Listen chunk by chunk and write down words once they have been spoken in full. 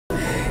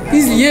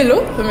He's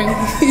yellow. I mean,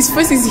 his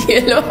face is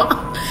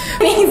yellow.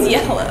 He's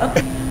yellow.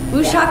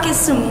 WuShock is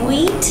some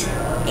wheat,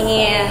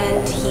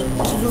 and he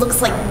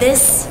looks like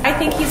this. I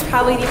think he's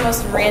probably the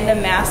most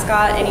random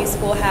mascot any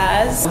school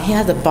has. He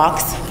has a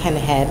box kind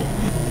of head.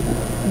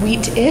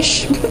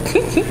 Wheat-ish.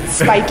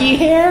 Spiky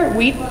hair.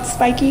 Wheat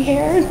spiky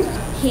hair.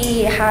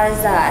 He has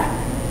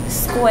a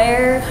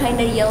square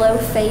kind of yellow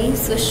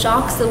face with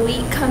shocks of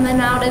wheat coming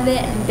out of it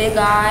and big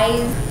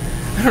eyes.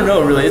 I don't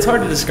know, really. It's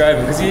hard to describe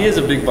him because he is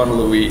a big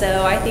bundle of wheat.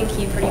 So I think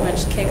he pretty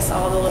much kicks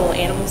all the little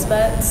animals'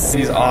 butts.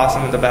 He's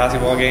awesome at the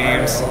basketball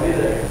games.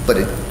 But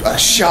a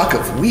shock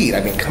of wheat,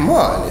 I mean, come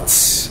on.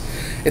 It's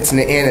an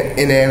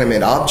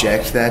inanimate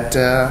object that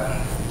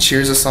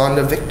cheers us on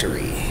to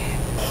victory.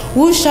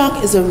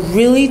 WuShock is a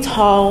really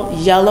tall,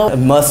 yellow,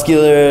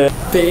 muscular,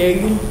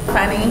 Big.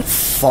 Funny.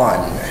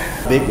 Fun.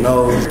 big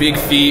nose, Big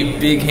feet,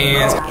 big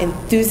hands.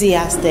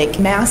 enthusiastic,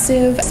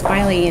 Massive,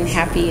 smiley, and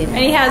happy. And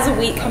he has a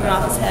wheat coming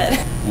off his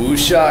head.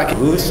 WuShock.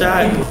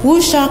 WuShock.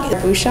 WuShock.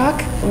 WuShock.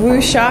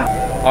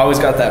 WuShock. Always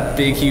got that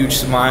big, huge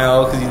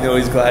smile because you know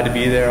he's glad to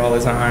be there all the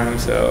time.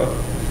 So,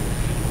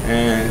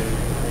 and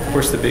of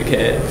course the big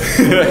head.